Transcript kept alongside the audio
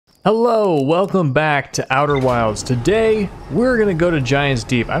Hello, welcome back to Outer Wilds. Today, we're gonna go to Giant's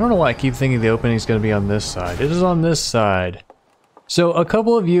Deep. I don't know why I keep thinking the opening is gonna be on this side. It is on this side. So a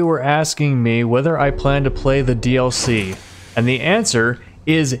couple of you were asking me whether I plan to play the DLC, and the answer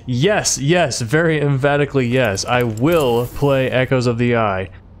is yes, very emphatically yes. I will play Echoes of the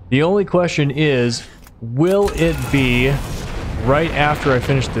Eye. The only question is, will it be right after I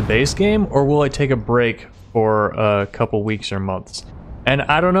finish the base game, or will I take a break for a couple weeks or months? And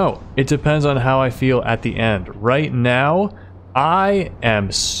I don't know. It depends on how I feel at the end. Right now, I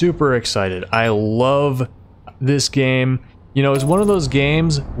am super excited. I love this game. You know, it's one of those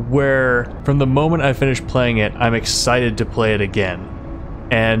games where from the moment I finish playing it, I'm excited to play it again.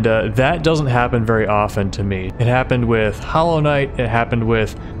 And that doesn't happen very often to me. It happened with Hollow Knight. It happened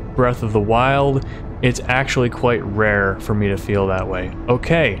with Breath of the Wild. It's actually quite rare for me to feel that way.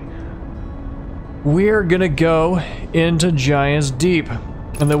 Okay. We're gonna go into Giant's Deep,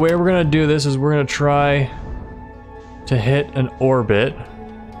 and the way we're gonna do this is we're gonna try to hit an orbit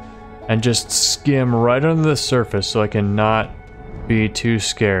and just skim right under the surface so I can not be too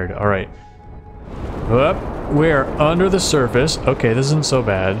scared. Alright. Up, we're under the surface. Okay, this isn't so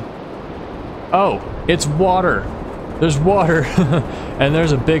bad. Oh, it's water. There's water. And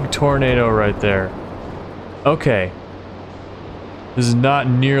there's a big tornado right there. Okay. This is not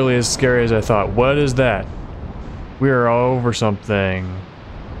nearly as scary as I thought. What is that? We are over something.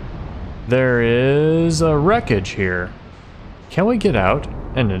 There is a wreckage here. Can we get out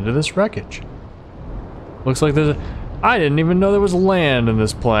and into this wreckage? Looks like there's a... I didn't even know there was land in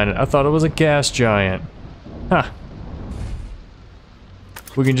this planet. I thought it was a gas giant. Huh.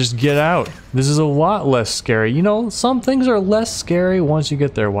 We can just get out. This is a lot less scary. You know, some things are less scary once you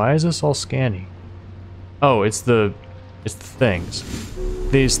get there. Why is this all scanny? Oh, it's the things.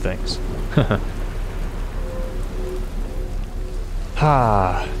 These things.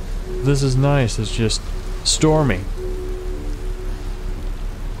 Ah, this is nice. It's just stormy.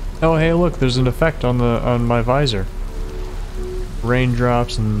 Oh, hey, look, there's an effect on my visor.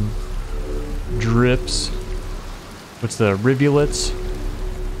 Raindrops and drips. What's the rivulets?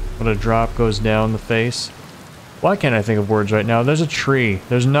 When a drop goes down the face. Why can't I think of words right now? There's a tree.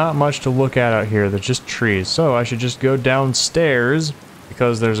 There's not much to look at out here. There's just trees. So I should just go downstairs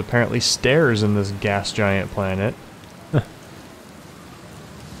because there's apparently stairs in this gas giant planet.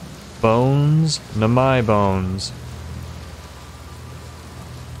 Bones. Nomai bones.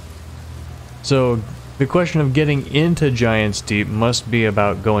 So the question of getting into Giant's Deep must be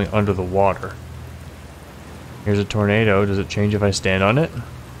about going under the water. Here's a tornado. Does it change if I stand on it?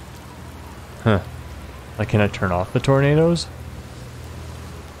 Huh. Like, can I turn off the tornadoes?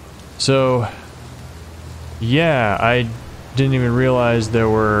 So, yeah, I didn't even realize there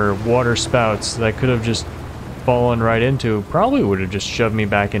were water spouts that I could have just fallen right into. Probably would have just shoved me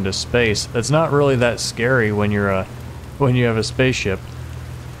back into space. That's not really that scary when you're when you have a spaceship.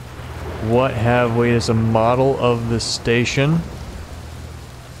 What have we? It's a model of the station.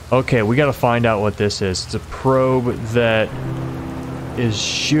 Okay, we gotta find out what this is. It's a probe that is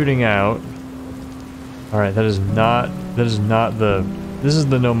shooting out. Alright, this is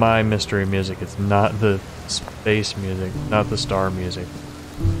the Nomai mystery music. It's not the space music, not the star music.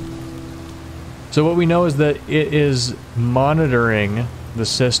 So what we know is that it is monitoring the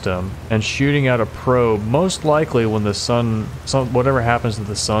system and shooting out a probe, most likely when the sun, whatever happens to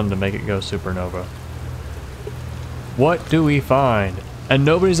the sun to make it go supernova. What do we find? And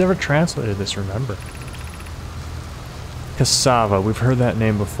nobody's ever translated this, remember. Cassava, we've heard that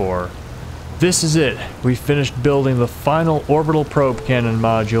name before. This is it. We finished building the final orbital probe cannon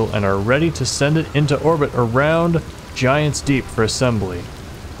module and are ready to send it into orbit around Giant's Deep for assembly.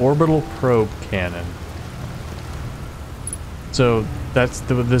 Orbital probe cannon. So that's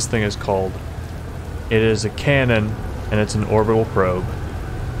what this thing is called. It is a cannon and it's an orbital probe.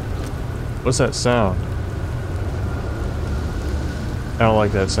 What's that sound? I don't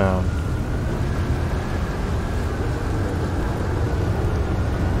like that sound.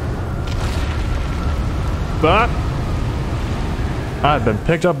 But I've been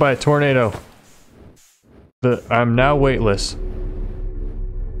picked up by a tornado. I'm now weightless.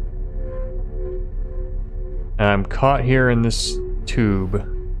 And I'm caught here in this tube.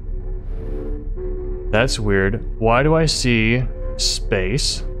 That's weird. Why do I see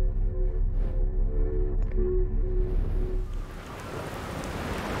space?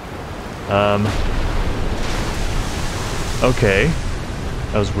 Okay.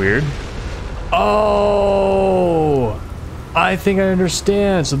 That was weird. Oh! I think I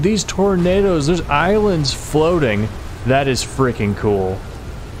understand. So these tornadoes, there's islands floating. That is freaking cool.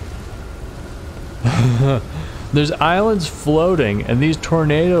 There's islands floating, and these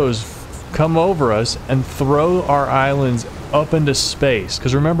tornadoes come over us and throw our islands up into space.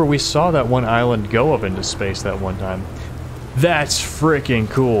 Because remember, we saw that one island go up into space that one time. That's freaking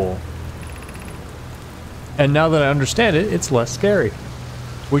cool. And now that I understand it, it's less scary.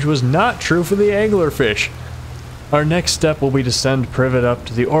 Which was not true for the anglerfish. Our next step will be to send Privet up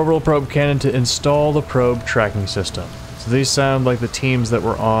to the orbital probe cannon to install the probe tracking system. So these sound like the teams that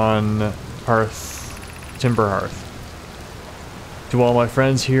were on Timber Hearth. To all my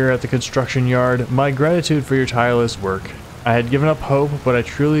friends here at the construction yard, my gratitude for your tireless work. I had given up hope, but I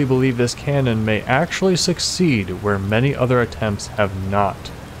truly believe this cannon may actually succeed where many other attempts have not.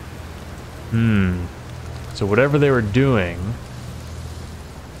 So whatever they were doing,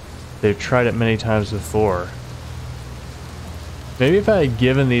 they've tried it many times before. Maybe if I had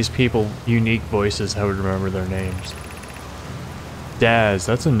given these people unique voices, I would remember their names. Daz,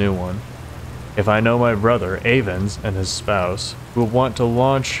 that's a new one. If I know my brother, Avens, and his spouse, will want to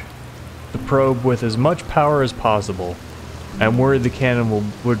launch the probe with as much power as possible, I'm worried the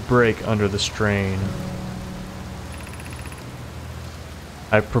cannon would break under the strain.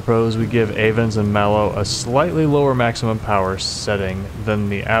 I propose we give Avens and Mallow a slightly lower maximum power setting than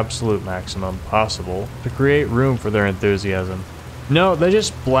the absolute maximum possible to create room for their enthusiasm. No, they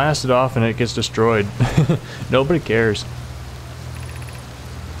just blast it off and it gets destroyed. Nobody cares.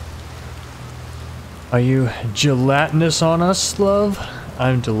 Are you gelatinous on us, love?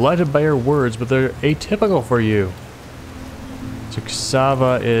 I'm delighted by your words, but they're atypical for you. So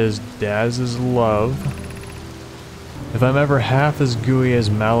Cassava is Daz's love. If I'm ever half as gooey as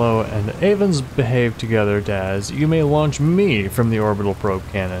Mallow and Avens behave together, Daz, you may launch me from the orbital probe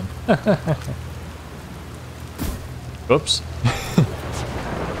cannon. Whoops.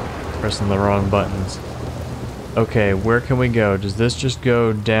 Pressing the wrong buttons. Okay, where can we go? Does this just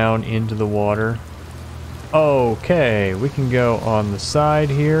go down into the water? Okay, we can go on the side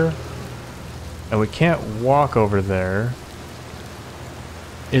here. And we can't walk over there.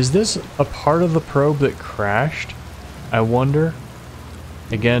 Is this a part of the probe that crashed? I wonder.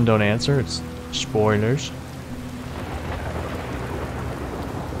 Again, don't answer. It's spoilers.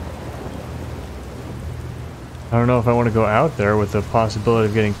 I don't know if I want to go out there with the possibility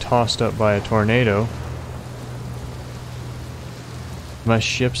of getting tossed up by a tornado. My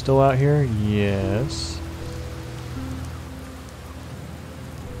ship still out here? Yes.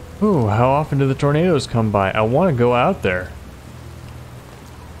 Ooh, how often do the tornadoes come by? I want to go out there.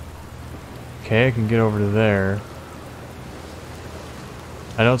 Okay, I can get over to there.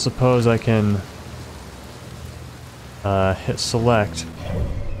 I don't suppose I can hit select.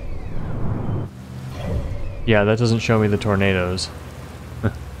 Yeah, that doesn't show me the tornadoes.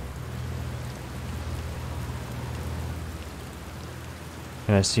 Can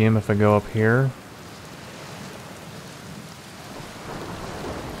I see him if I go up here?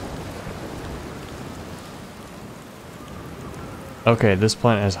 Okay, this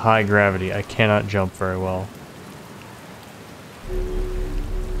planet has high gravity. I cannot jump very well.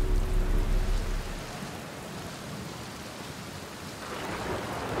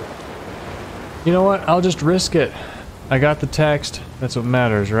 You know what? I'll just risk it. I got the text. That's what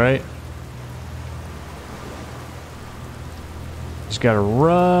matters, right? Just gotta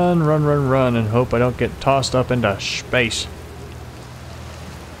run, run, run, run, and hope I don't get tossed up into space.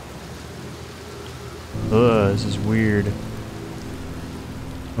 Ugh, this is weird.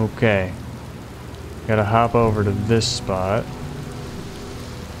 Okay. Gotta hop over to this spot.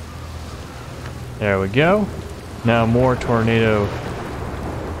 There we go. Now more tornado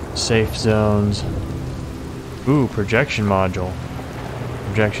safe zones. Ooh, projection module.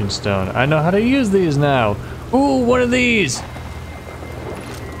 Projection stone. I know how to use these now. Ooh, one of these!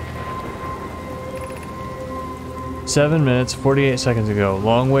 7 minutes, 48 seconds ago.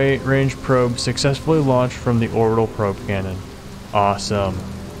 Long range probe successfully launched from the orbital probe cannon. Awesome.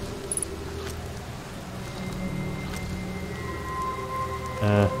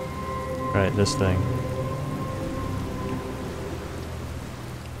 Right, this thing.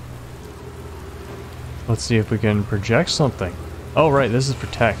 Let's see if we can project something. Oh, right, this is for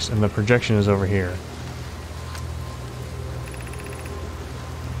text, and the projection is over here.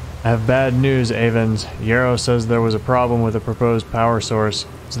 I have bad news, Avens. Yarrow says there was a problem with the proposed power source,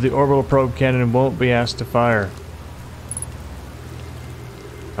 so the orbital probe cannon won't be asked to fire.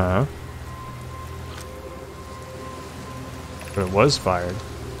 Huh? But it was fired.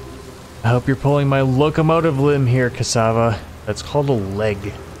 I hope you're pulling my locomotive limb here, Cassava. That's called a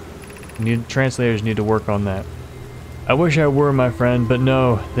leg. Translators need to work on that. I wish I were, my friend, but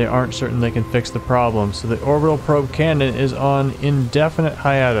no, they aren't certain they can fix the problem, so the orbital probe cannon is on indefinite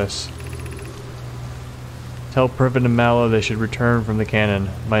hiatus. Tell Privet and Mallow they should return from the cannon.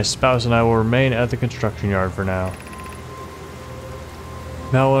 My spouse and I will remain at the construction yard for now.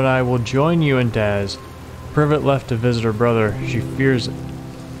 Mallow and I will join you and Daz. Privet left to visit her brother. She fears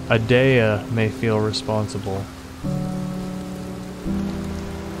Adea may feel responsible.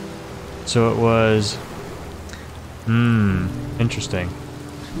 So it was... interesting.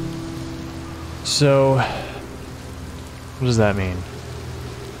 So, what does that mean?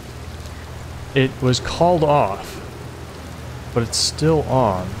 It was called off, but it's still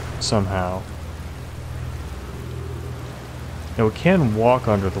on somehow. Now we can walk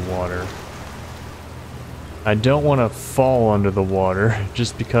under the water. I don't want to fall under the water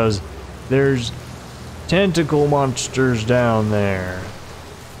just because there's tentacle monsters down there.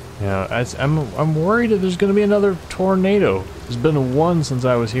 You know, I'm worried that there's going to be another tornado. There's been one since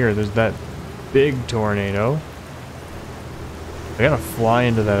I was here. There's that big tornado. I gotta fly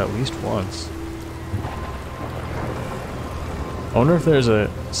into that at least once. I wonder if there's a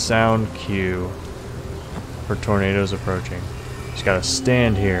sound cue for tornadoes approaching. Just gotta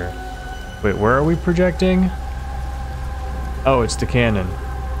stand here. Wait, where are we projecting? Oh, it's the cannon.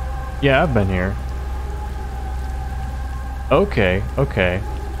 Yeah, I've been here. Okay, okay.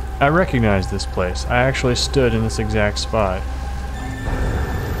 I recognize this place. I actually stood in this exact spot.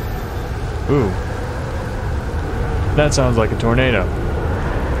 Ooh. That sounds like a tornado.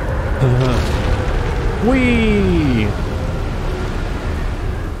 Whee!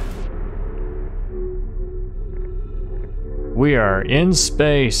 We are in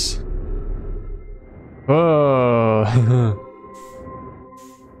space. Whoa.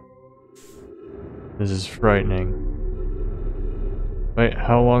 This is frightening. Wait,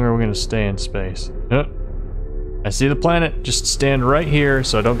 how long are we going to stay in space? Oh, I see the planet. Just stand right here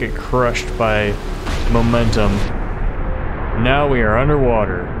so I don't get crushed by momentum. Now we are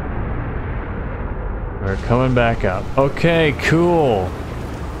underwater. We're coming back up. Okay, cool.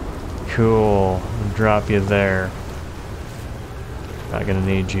 Cool. I'll drop you there. Not gonna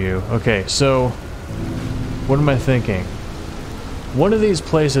need you. Okay, so what am I thinking? One of these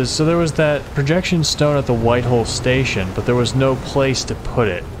places, so there was that projection stone at the Whitehole station, but there was no place to put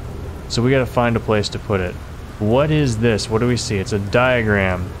it. So we gotta find a place to put it. What is this? What do we see? It's a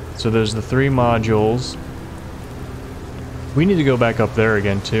diagram. So there's the 3 modules. We need to go back up there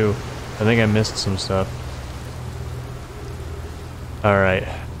again too. I think I missed some stuff. Alright.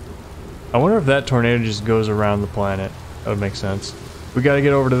 I wonder if that tornado just goes around the planet. That would make sense. We gotta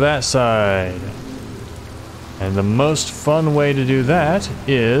get over to that side. And the most fun way to do that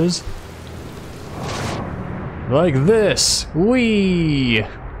is... like this! Whee!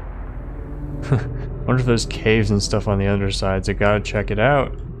 Wonder if there's caves and stuff on the undersides. I gotta check it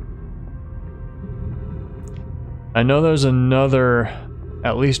out. I know there's another...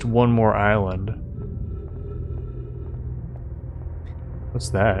 at least one more island.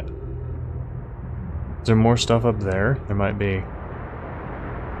 What's that? Is there more stuff up there? There might be.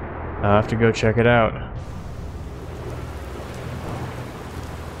 I'll have to go check it out.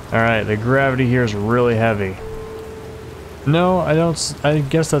 Alright, the gravity here is really heavy. No, I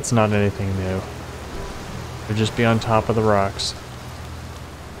guess that's not anything new. It'll just be on top of the rocks.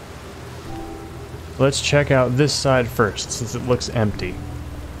 Let's check out this side first, since it looks empty.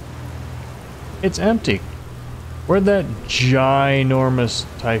 It's empty. Where'd that ginormous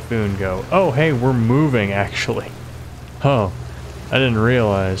typhoon go? Oh, hey, we're moving, actually. Oh, I didn't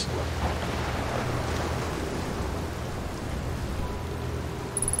realize.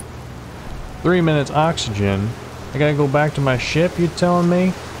 "3 minutes oxygen. I gotta go back to my ship, you telling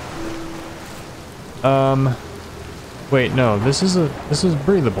me?" Wait, no, this is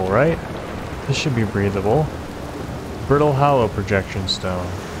breathable, right? This should be breathable. Brittle hollow projection stone.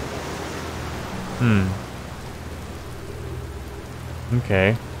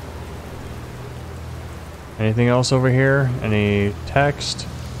 Okay. Anything else over here? Any text?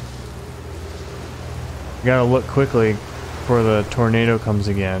 Gotta look quickly before the tornado comes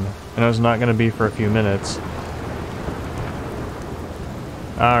again. I know it's not gonna be for a few minutes.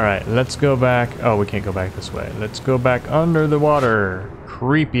 Alright, let's go back. Oh, we can't go back this way. Let's go back under the water.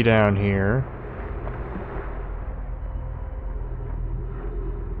 Creepy down here.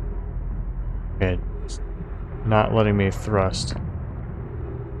 Okay, it's not letting me thrust.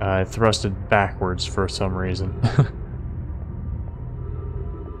 I thrusted backwards for some reason.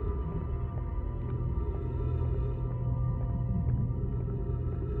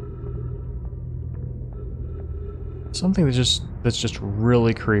 Something that's just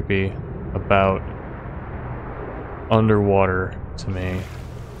really creepy about underwater to me.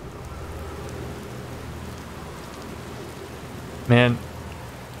 Man,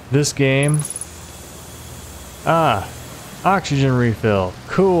 this game Ah, oxygen refill.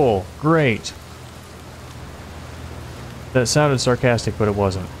 Cool, great. That sounded sarcastic, but it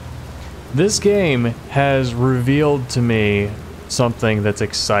wasn't. This game has revealed to me something that's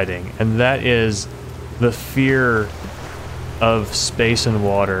exciting, and that is the fear of space and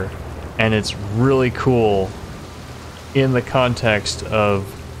water, and it's really cool in the context of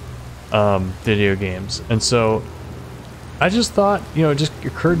video games. And so I just thought, you know, it just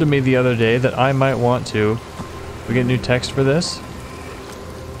occurred to me the other day that I might want to. We get new text for this?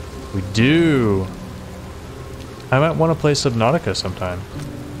 We do. I might want to play Subnautica sometime.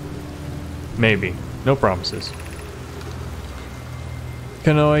 Maybe. No promises.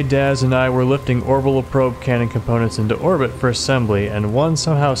 Kanoi, Daz, and I were lifting orbital probe cannon components into orbit for assembly, and one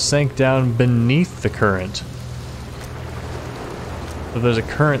somehow sank down beneath the current. So there's a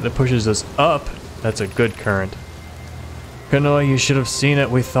current that pushes us up. That's a good current. Kanoi, you should have seen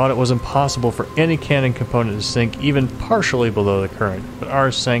it. We thought it was impossible for any cannon component to sink even partially below the current, but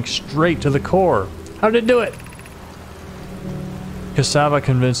ours sank straight to the core. How did it do it? Cassava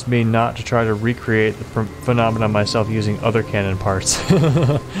convinced me not to try to recreate the phenomenon myself using other cannon parts.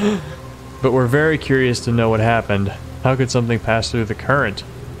 But we're very curious to know what happened. How could something pass through the current?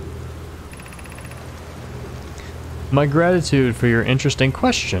 My gratitude for your interesting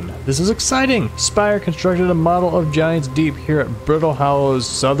question. This is exciting! Spire constructed a model of Giant's Deep here at Brittle Hollow's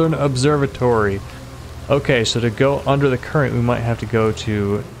Southern Observatory. Okay, so to go under the current, we might have to go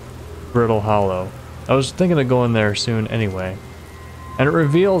to Brittle Hollow. I was thinking of going there soon anyway. And it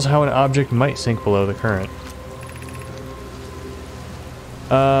reveals how an object might sink below the current.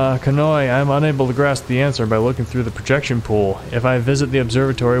 Kanoi, I'm unable to grasp the answer by looking through the projection pool. If I visit the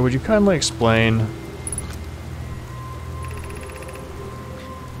observatory, would you kindly explain?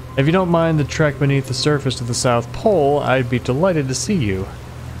 If you don't mind the trek beneath the surface of the South Pole, I'd be delighted to see you.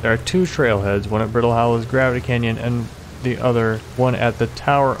 There are two trailheads, one at Brittle Hollow's Gravity Canyon and the other one at the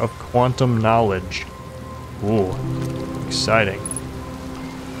Tower of Quantum Knowledge. Ooh, exciting.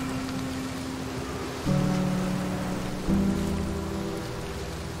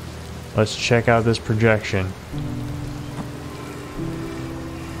 Let's check out this projection.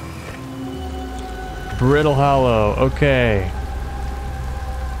 Brittle Hollow, okay.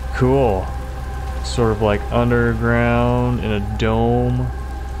 Cool. Sort of like underground in a dome.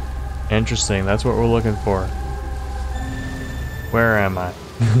 Interesting, that's what we're looking for. Where am I?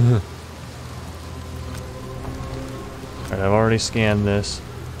 Alright, I've already scanned this.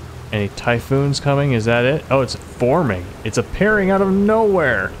 Any typhoons coming? Is that it? Oh, it's forming. It's appearing out of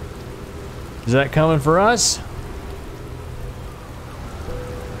nowhere. Is that coming for us?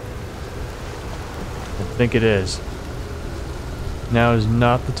 I think it is. Now is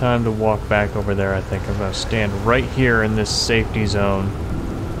not the time to walk back over there, I think. I'm going to stand right here in this safety zone.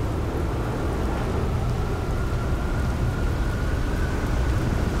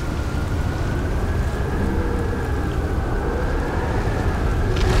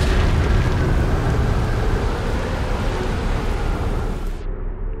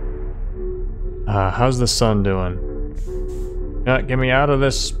 How's the sun doing? Get me out of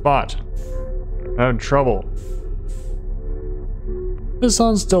this spot. I'm in trouble. The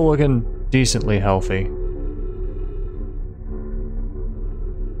sun's still looking decently healthy.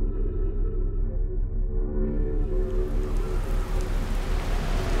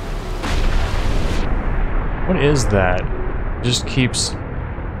 What is that? It just keeps,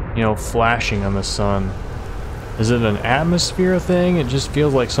 you know, flashing on the sun. Is it an atmosphere thing? It just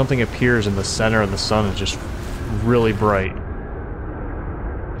feels like something appears in the center of the sun and just really bright.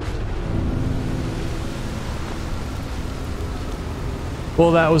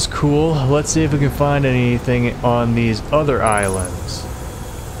 Well, that was cool. Let's see if we can find anything on these other islands.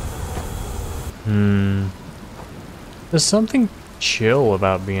 There's something chill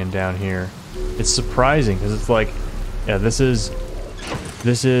about being down here. It's surprising because it's like, yeah, this is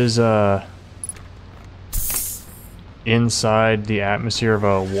inside the atmosphere of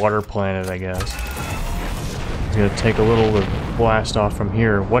a water planet, I guess. It's gonna take a little to blast off from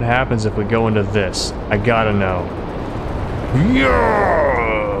here. What happens if we go into this? I gotta know. Yeah!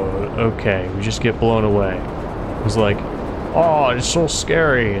 Okay, we just get blown away. It was like, oh, it's so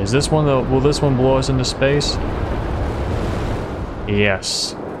scary. Is this one will this one blow us into space?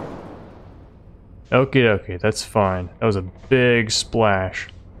 Yes. Okie dokie, that's fine. That was a big splash.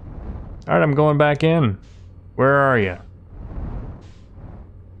 Alright, I'm going back in. Where are you?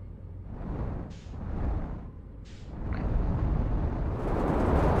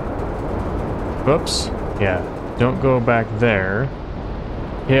 Whoops. Yeah, don't go back there.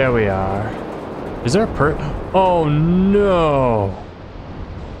 Here we are. Is there a Oh no!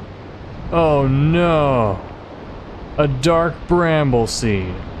 Oh no! A dark bramble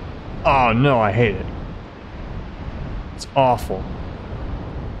seed. Oh no, I hate it. It's awful.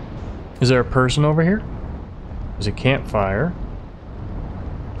 Is there a person over here? There's a campfire.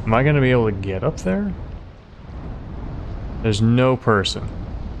 Am I gonna be able to get up there? There's no person.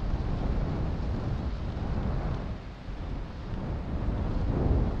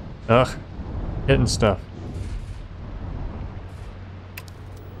 Ugh. Hitting stuff.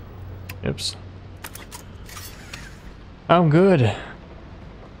 Oops. I'm good.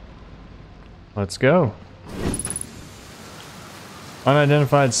 Let's go.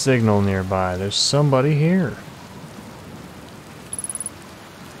 Unidentified signal nearby. There's somebody here.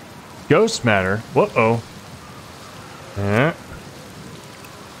 Ghost matter? Whoa. Eh.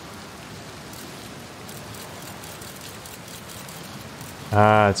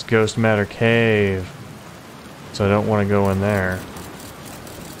 Ah, it's Ghost Matter Cave. So I don't want to go in there.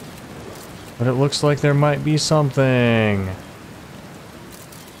 But it looks like there might be something.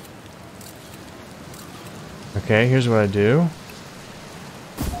 Okay, here's what I do.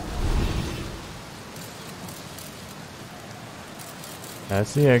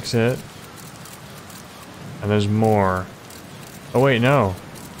 That's the exit. And there's more. Oh wait, no.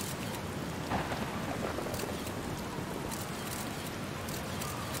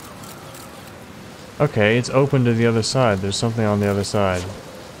 Okay, it's open to the other side. There's something on the other side.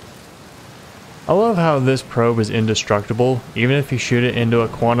 I love how this probe is indestructible. Even if you shoot it into a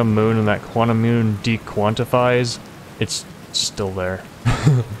quantum moon and that quantum moon dequantifies, it's still there.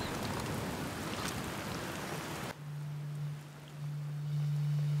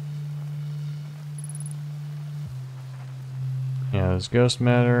 Yeah, there's ghost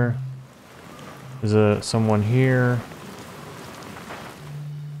matter. There's someone here.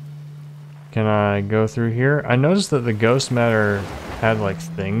 Can I go through here? I noticed that the ghost matter had like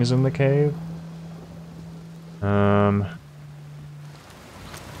things in the cave.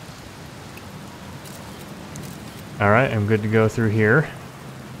 Alright, I'm good to go through here.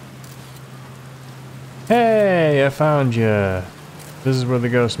 Hey, I found you. This is where the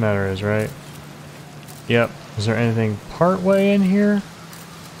ghost matter is, right? Yep. Is there anything partway in here?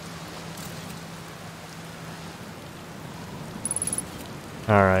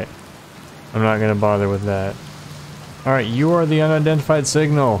 Alright. I'm not gonna bother with that. Alright, you are the unidentified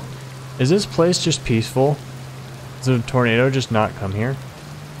signal. Is this place just peaceful? Does a tornado just not come here?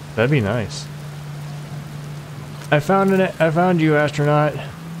 That'd be nice. I found you, astronaut.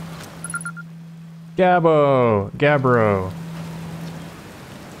 Gabbro.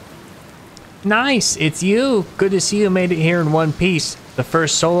 Nice, it's you. Good to see you made it here in one piece. The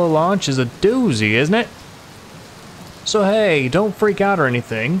first solo launch is a doozy, isn't it? So hey, don't freak out or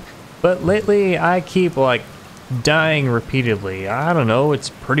anything. But lately I keep like dying repeatedly. I don't know, it's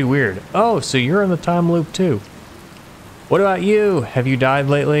pretty weird. Oh, so you're in the time loop too. What about you? Have you died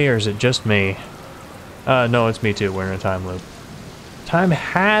lately or is it just me? No, it's me too. We're in a time loop. Time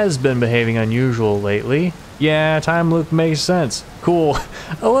has been behaving unusual lately. Yeah, time loop makes sense. Cool.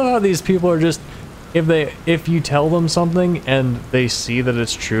 I love how these people are just, if you tell them something and they see that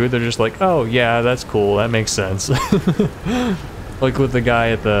it's true, they're just like, oh yeah, that's cool. That makes sense. Like with the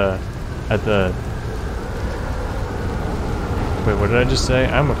guy at the wait, what did I just say?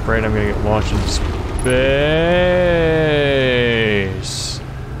 I'm afraid I'm gonna get launched into space.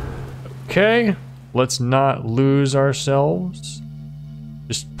 Okay, let's not lose ourselves.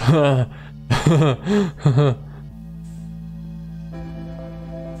 Just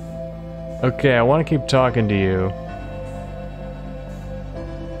okay, I want to keep talking to you.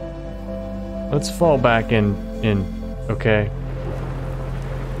 Let's fall back in, okay.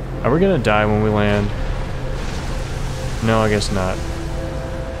 Are we gonna die when we land? No, I guess not.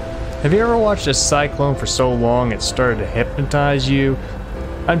 Have you ever watched a cyclone for so long it started to hypnotize you?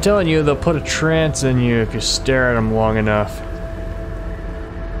 I'm telling you, they'll put a trance in you if you stare at them long enough.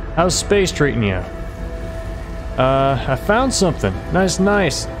 How's space treating you? I found something.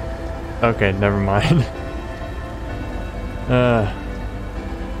 Nice. Okay, never mind.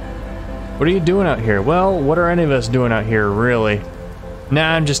 What are you doing out here? Well, what are any of us doing out here, really?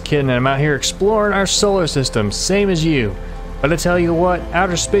 Nah, I'm just kidding. I'm out here exploring our solar system, same as you. But I tell you what,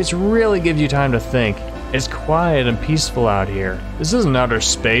 outer space really gives you time to think. It's quiet and peaceful out here. This isn't outer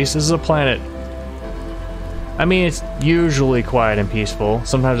space, this is a planet. I mean, it's usually quiet and peaceful.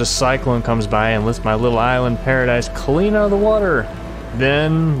 Sometimes a cyclone comes by and lifts my little island paradise clean out of the water.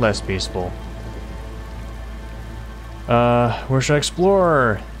 Then, less peaceful. Where should I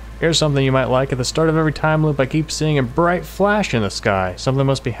explore? Here's something you might like. At the start of every time loop, I keep seeing a bright flash in the sky. Something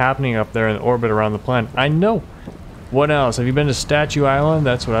must be happening up there in the orbit around the planet. I know. What else? Have you been to Statue Island?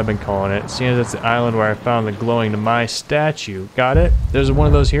 That's what I've been calling it. Seeing as that's the island where I found the glowing Nomai statue. Got it? There's one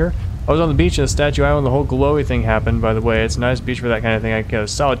of those here. I was on the beach in the Statue Island. The whole glowy thing happened, by the way. It's a nice beach for that kind of thing. I get a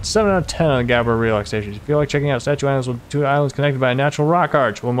solid 7 out of 10 on the Gabbro relaxation. If you feel like checking out Statue Islands with 2 islands connected by a natural rock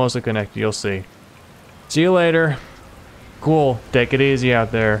arch, well, mostly connected, you'll see. See you later. Cool. Take it easy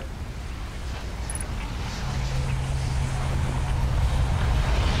out there.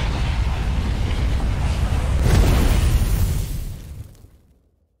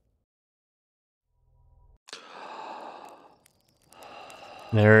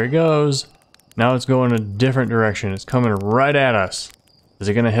 There it goes. Now it's going a different direction. It's coming right at us. Is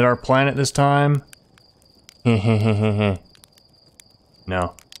it gonna hit our planet this time? No.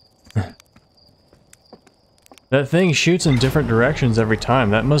 That thing shoots in different directions every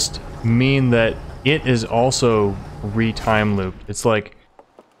time. That must mean that it is also re-time looped. It's like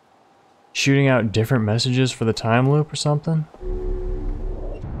shooting out different messages for the time loop or something.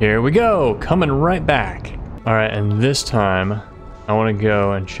 Here we go, coming right back. All right, and this time I want to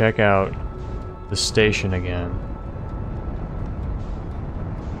go and check out the station again.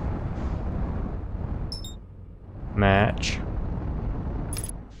 Match.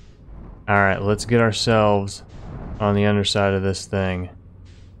 Alright, let's get ourselves on the underside of this thing.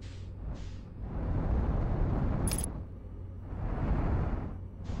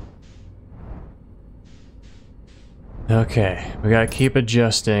 Okay, we gotta keep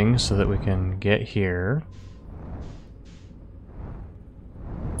adjusting so that we can get here.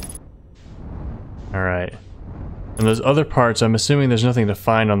 Alright. And those other parts, I'm assuming there's nothing to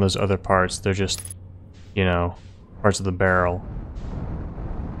find on those other parts. They're just, you know, parts of the barrel.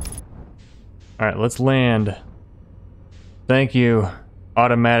 Alright, let's land. Thank you,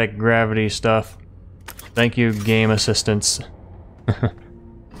 automatic gravity stuff. Thank you, game assistants.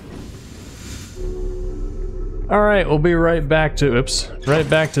 Alright, we'll be right back to, right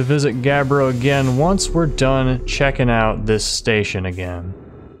back to visit Gabbro again once we're done checking out this station again.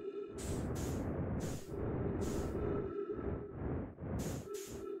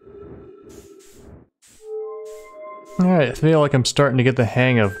 Alright, I feel like I'm starting to get the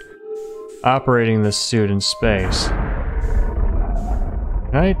hang of operating this suit in space.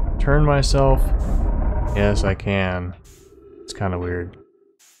 Can I turn myself? Yes, I can. It's kind of weird.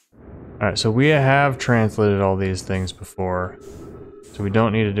 Alright, so we have translated all these things before, so we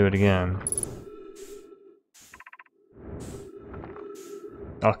don't need to do it again.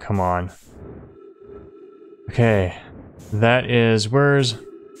 Oh, come on. Okay, that is, where's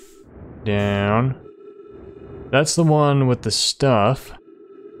down? That's the one with the stuff.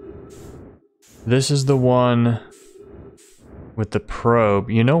 This is the one with the probe.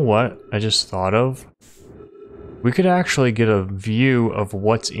 You know what I just thought of? We could actually get a view of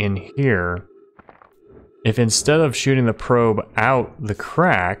what's in here if instead of shooting the probe out the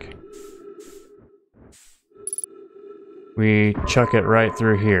crack, we chuck it right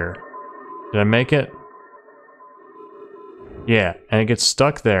through here. Did I make it? Yeah, and it gets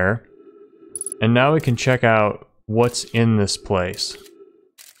stuck there. And now we can check out what's in this place.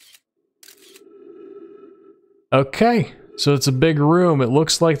 Okay, so it's a big room. It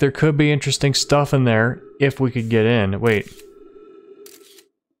looks like there could be interesting stuff in there if we could get in. Wait.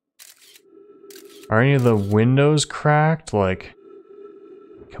 Are any of the windows cracked? Like,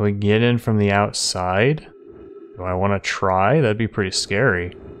 can we get in from the outside? Do I want to try? That'd be pretty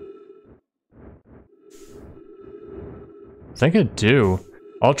scary. I think I do.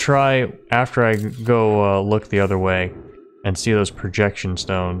 I'll try after I go look the other way and see those projection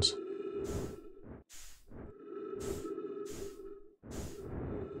stones.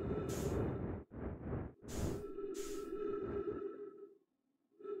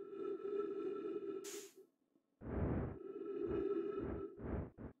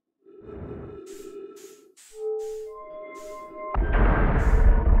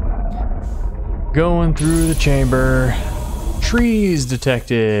 Going through the chamber. Trees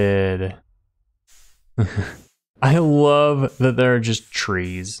detected. I love that there are just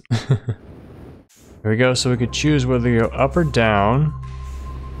trees. There we go, so we could choose whether you go up or down.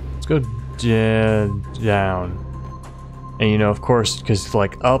 Let's go down. And you know, of course, because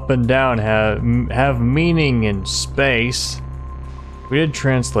like up and down have meaning in space. We did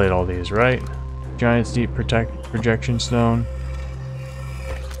translate all these, right? Giant's Deep Projection Stone.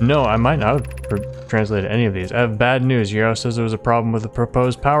 No, I might not have translated any of these. I have bad news. Euro says there was a problem with the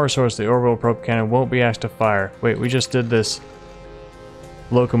proposed power source. The orbital probe cannon won't be asked to fire. Wait, we just did this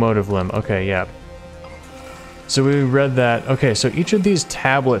locomotive limb. Okay, yeah. So we read that. Okay, so each of these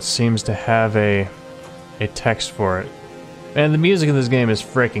tablets seems to have a text for it. And the music in this game is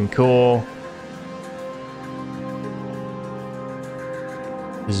freaking cool.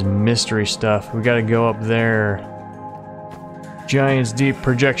 This mystery stuff. We gotta go up there. Giant's Deep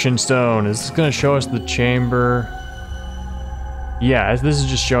projection stone. Is this gonna show us the chamber? Yeah, this is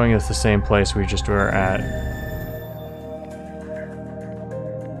just showing us the same place we just were at.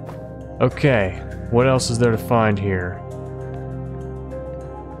 Okay, what else is there to find here?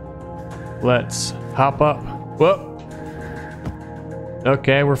 Let's hop up. Whoop!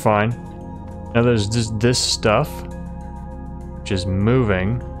 Okay, we're fine. Now there's just this stuff, which is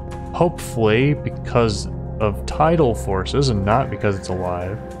moving. Hopefully because of tidal forces and not because it's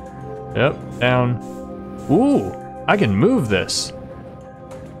alive. Yep, down. Ooh, I can move this.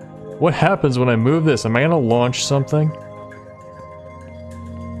 What happens when I move this? Am I gonna launch something?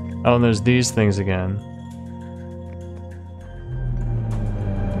 Oh, and there's these things again.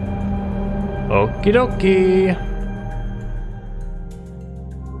 Okie dokie.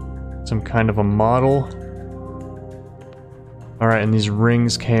 Some kind of a model. Alright, and these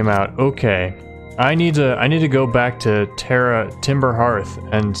rings came out. Okay. I need to go back to Timber Hearth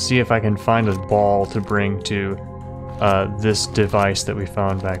and see if I can find a ball to bring to this device that we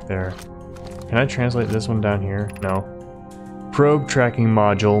found back there. Can I translate this one down here? No. Probe tracking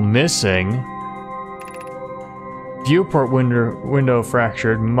module missing. Viewport window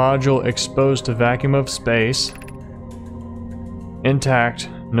fractured. Module exposed to vacuum of space. Intact.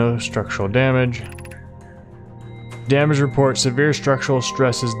 No structural damage. Damage report. Severe structural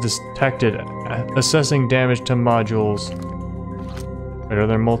stress is detected. Assessing damage to modules. Wait, are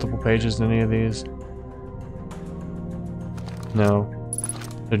there multiple pages in any of these? No.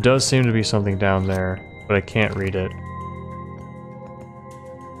 There does seem to be something down there, but I can't read it.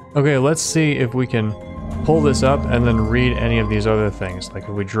 Okay, let's see if we can pull this up and then read any of these other things. Like if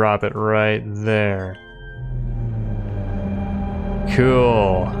we drop it right there.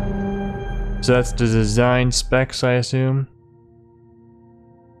 Cool. So that's the design specs, I assume.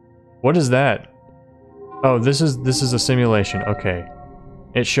 What is that? Oh, this is a simulation. Okay.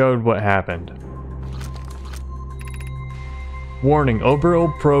 It showed what happened. Warning,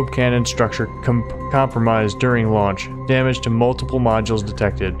 Orbital probe cannon structure compromised during launch. Damage to multiple modules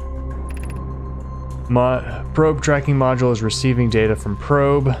detected. Probe tracking module is receiving data from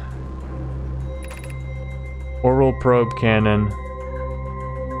probe. Orbital probe cannon.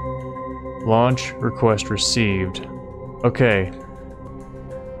 Launch request received. Okay.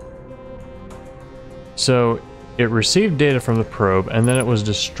 So, it received data from the probe, and then it was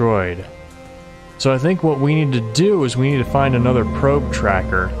destroyed. So I think what we need to do is we need to find another probe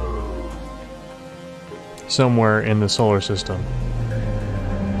tracker somewhere in the solar system.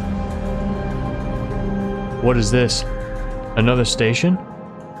 What is this? Another station?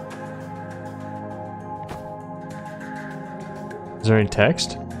 Is there any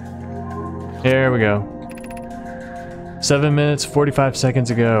text? There we go. 7 minutes, 45 seconds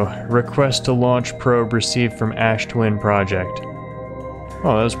ago. Request to launch probe received from Ash Twin Project.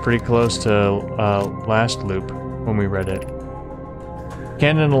 Oh, that was pretty close to last loop when we read it.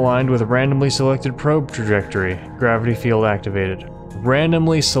 Cannon aligned with a randomly selected probe trajectory. Gravity field activated.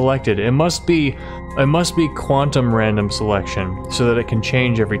 Randomly selected. It must be quantum random selection so that it can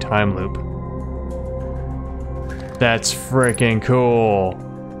change every time loop. That's freaking cool.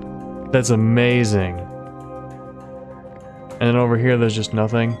 That's amazing. And then over here there's just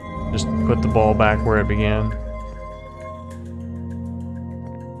nothing. Just put the ball back where it began.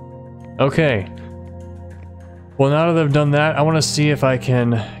 Okay. Well, now that I've done that, I want to see if I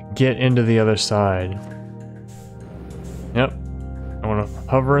can get into the other side. Yep. I want to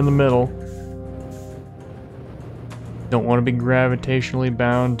hover in the middle. Don't want to be gravitationally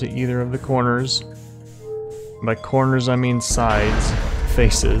bound to either of the corners. By corners, I mean sides,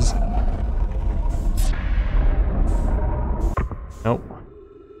 faces. Nope.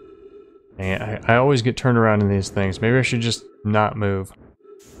 Dang it, I always get turned around in these things. Maybe I should just not move.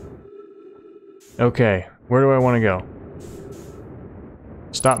 Okay, where do I want to go?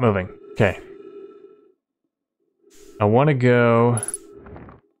 Stop moving. Okay. I want to go...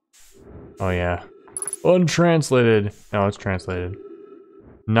 Oh yeah. Untranslated. No, it's translated.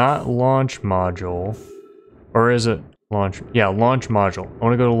 Not launch module. Or is it launch? Yeah, launch module. I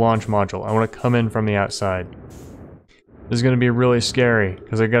want to go to launch module. I want to come in from the outside. This is going to be really scary,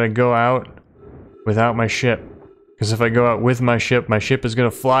 because I got to go out without my ship. Because if I go out with my ship is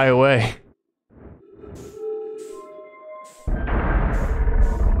going to fly away.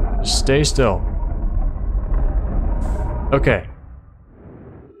 Just stay still. Okay.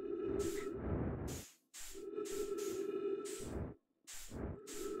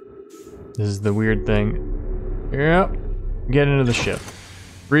 This is the weird thing. Yep. Get into the ship.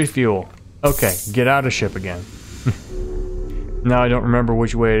 Refuel. Okay, get out of ship again. Now I don't remember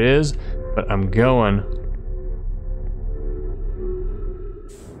which way it is, but I'm going.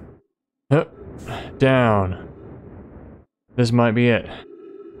 Down. This might be it.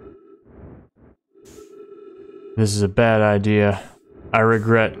 This is a bad idea. I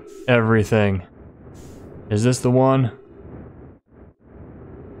regret everything. Is this the one?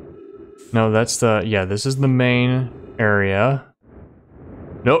 No, that's the... yeah, this is the main area.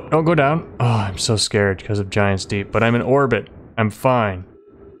 Nope, don't go down. Oh, I'm so scared because of Giant's Deep, but I'm in orbit. I'm fine.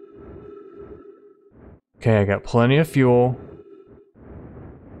 Okay, I got plenty of fuel.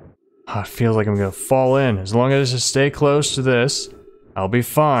 Oh, it feels like I'm gonna fall in. As long as I just stay close to this, I'll be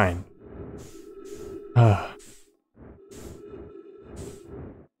fine.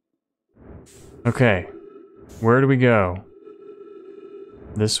 Okay, where do we go?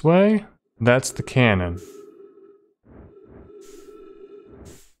 This way? That's the cannon.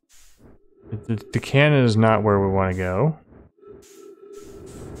 The cannon is not where we want to go.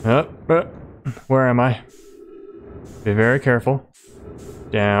 Where am I? Be very careful.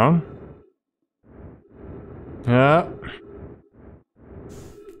 Down. Up.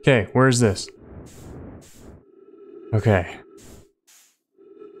 Okay, where's this? Okay.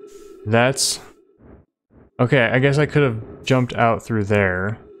 That's... okay, I guess I could have jumped out through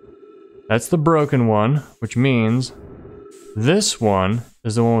there. That's the broken one, which means this one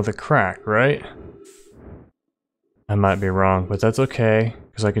is the one with a crack, right? I might be wrong, but that's okay,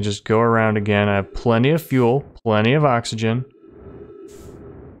 because I can just go around again. I have plenty of fuel, plenty of oxygen.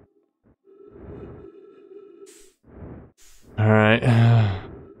 Alright.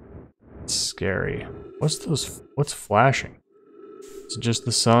 It's scary. What's those? What's flashing? Is it just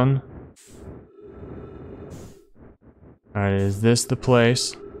the sun? Alright, is this the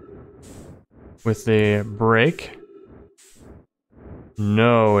place? With the break?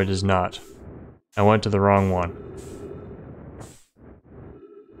 No, it is not. I went to the wrong one.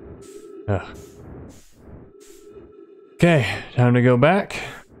 Ugh. Okay, time to go back.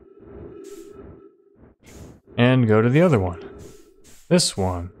 And go to the other one. This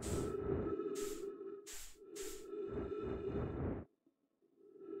one.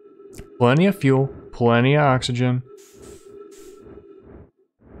 Plenty of fuel, plenty of oxygen.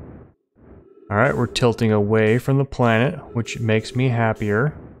 Alright, we're tilting away from the planet, which makes me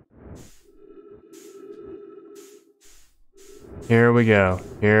happier. Here we go,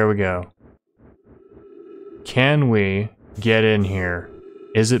 here we go. Can we get in here?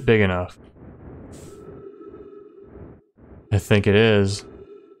 Is it big enough? I think it is.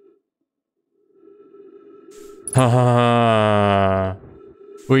 Haha.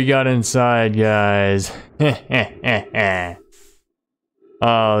 We got inside, guys.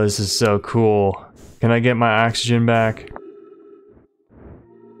 Oh, this is so cool. Can I get my oxygen back?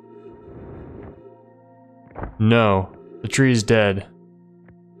 No, the tree's dead.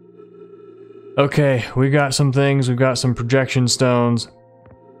 Okay, we got some things. We've got some projection stones.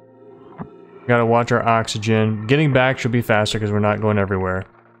 Gotta watch our oxygen. Getting back should be faster because we're not going everywhere.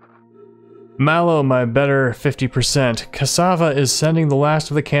 Mallow, my better 50%. Cassava is sending the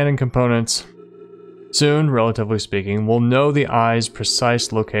last of the cannon components. Soon, relatively speaking, we'll know the eye's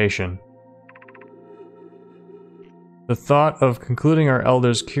precise location. The thought of concluding our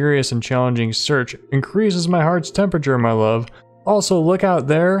elder's curious and challenging search increases my heart's temperature, my love. Also, look out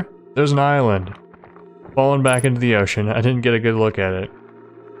there. There's an island. Fallen back into the ocean. I didn't get a good look at it.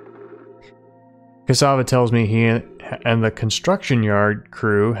 Cassava tells me he and the construction yard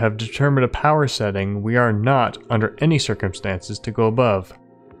crew have determined a power setting we are not, under any circumstances, to go above.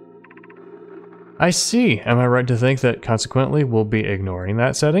 I see. Am I right to think that, consequently, we'll be ignoring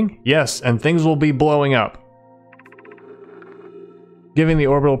that setting? Yes, and things will be blowing up. Giving the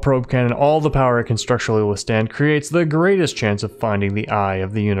orbital probe cannon all the power it can structurally withstand creates the greatest chance of finding the eye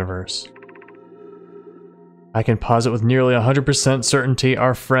of the universe. I can posit with nearly 100% certainty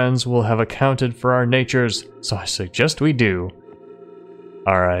our friends will have accounted for our natures, so I suggest we do.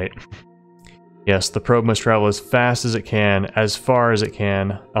 Alright. Yes, the probe must travel as fast as it can, as far as it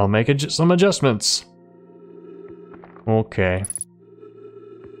can. I'll make some adjustments. Okay.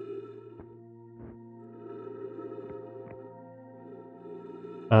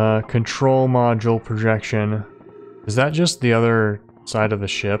 Control module projection. Is that just the other side of the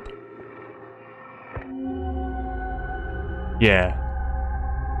ship? Yeah.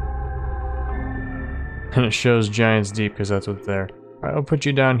 And it shows Giant's Deep because that's what's there. Alright, I'll put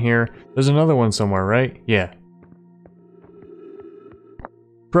you down here. There's another one somewhere, right? Yeah.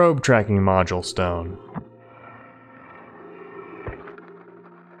 Probe tracking module stone.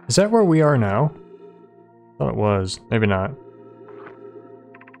 Is that where we are now? I thought it was. Maybe not.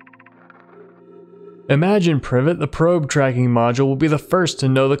 Imagine, Privet, the probe tracking module will be the first to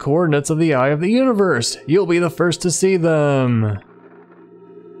know the coordinates of the eye of the universe. You'll be the first to see them.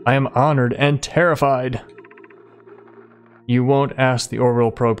 I am honored and terrified. You won't ask the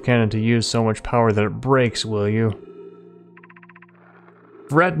orbital probe cannon to use so much power that it breaks, will you?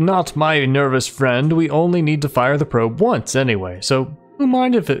 Fret not, my nervous friend. We only need to fire the probe once anyway, so who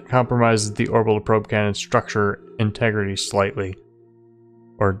mind if it compromises the orbital probe cannon structure integrity slightly?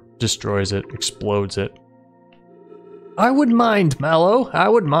 Or destroys it, explodes it. I would mind, Mallow. I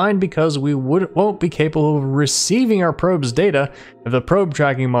would mind because we won't be capable of receiving our probe's data if the probe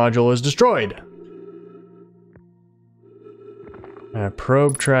tracking module is destroyed.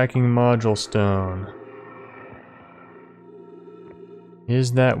 Probe tracking module stone.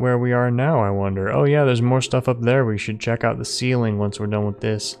 Is that where we are now, I wonder? Oh yeah, there's more stuff up there. We should check out the ceiling once we're done with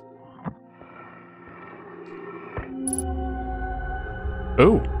this.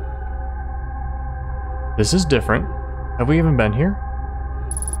 Ooh. This is different. Have we even been here?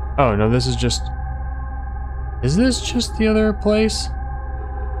 Oh, no, this is just... Is this just the other place?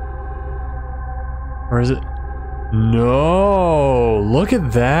 Or is it... No! Look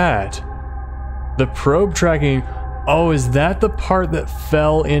at that! The probe tracking... Oh, is that the part that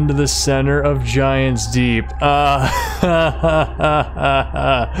fell into the center of Giant's Deep?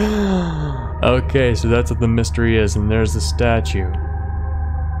 Okay, so that's what the mystery is, and there's the statue.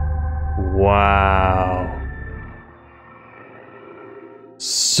 Wow.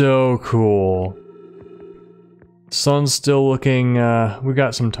 So cool. Sun's still looking, we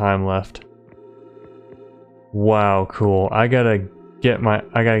got some time left. Wow, cool. I gotta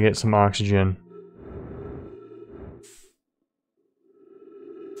get some oxygen.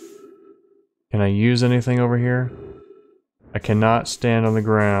 Can I use anything over here? I cannot stand on the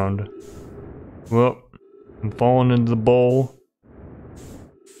ground. Whoop. I'm falling into the bowl.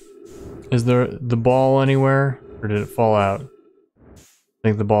 Is there the ball anywhere? Or did it fall out? I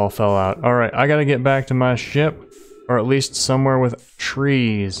think the ball fell out. Alright, I gotta get back to my ship. Or at least somewhere with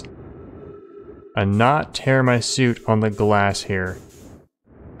trees. And not tear my suit on the glass here.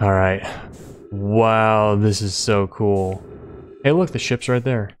 Alright. Wow, this is so cool. Hey look, the ship's right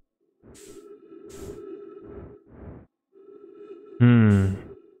there.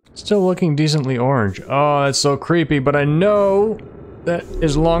 Still looking decently orange. Oh, that's so creepy, but I know that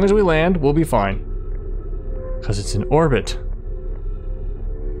as long as we land, we'll be fine. Because it's in orbit.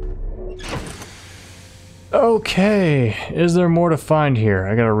 Okay, is there more to find here?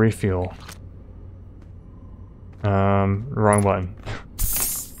 I gotta refuel. Wrong button.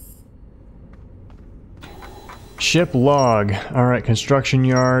 Ship log. Alright, construction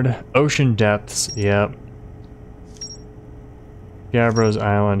yard. Ocean depths. Yep. Gabbro's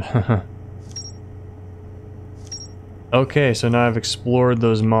Island. Okay, so now I've explored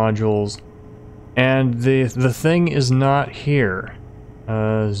those modules. And the thing is not here.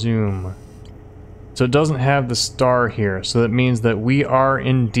 Zoom. So it doesn't have the star here, so that means that we are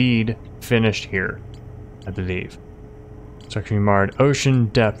indeed finished here, I believe. Construction yard. Ocean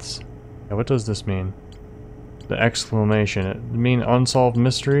depths. Yeah, what does this mean? The exclamation. It mean unsolved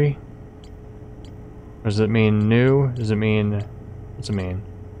mystery? Or does it mean new? Does it mean... What's it mean?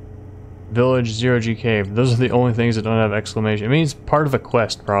 Village, Zero G Cave. Those are the only things that don't have exclamation. It means part of a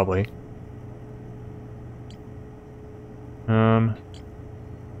quest, probably.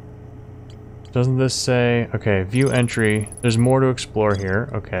 Doesn't this say... Okay, view entry. There's more to explore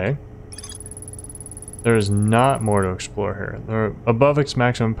here. Okay. There is not more to explore here. They're above its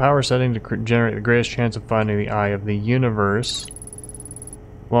maximum power setting to generate the greatest chance of finding the eye of the universe.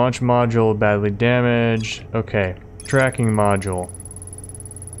 Launch module badly damaged. Okay. Tracking module.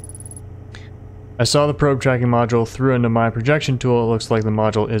 I saw the probe tracking module through into my projection tool. It looks like the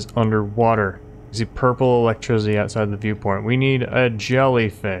module is underwater. You see purple electricity outside the viewport. We need a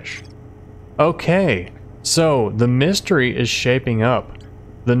jellyfish. Okay, so the mystery is shaping up.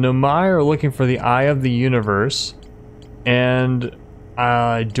 The Nomai are looking for the eye of the universe, and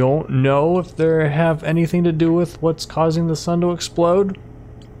I don't know if they have anything to do with what's causing the sun to explode.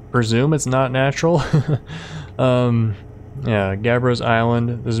 Presume it's not natural. Yeah, Gabbro's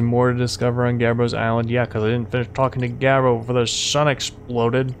Island. There's more to discover on Gabbro's Island. Yeah, because I didn't finish talking to Gabbro before the sun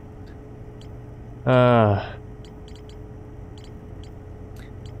exploded.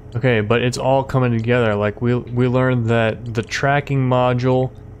 Okay, but it's all coming together. Like, we learned that the tracking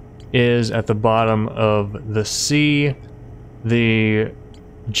module is at the bottom of the sea. The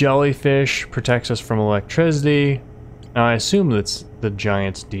jellyfish protects us from electricity. Now, I assume that's the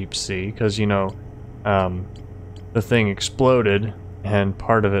Giant's Deep Sea, because, you know, the thing exploded, and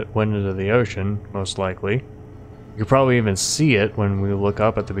part of it went into the ocean, most likely. You can probably even see it when we look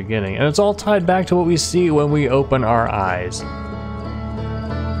up at the beginning. And it's all tied back to what we see when we open our eyes.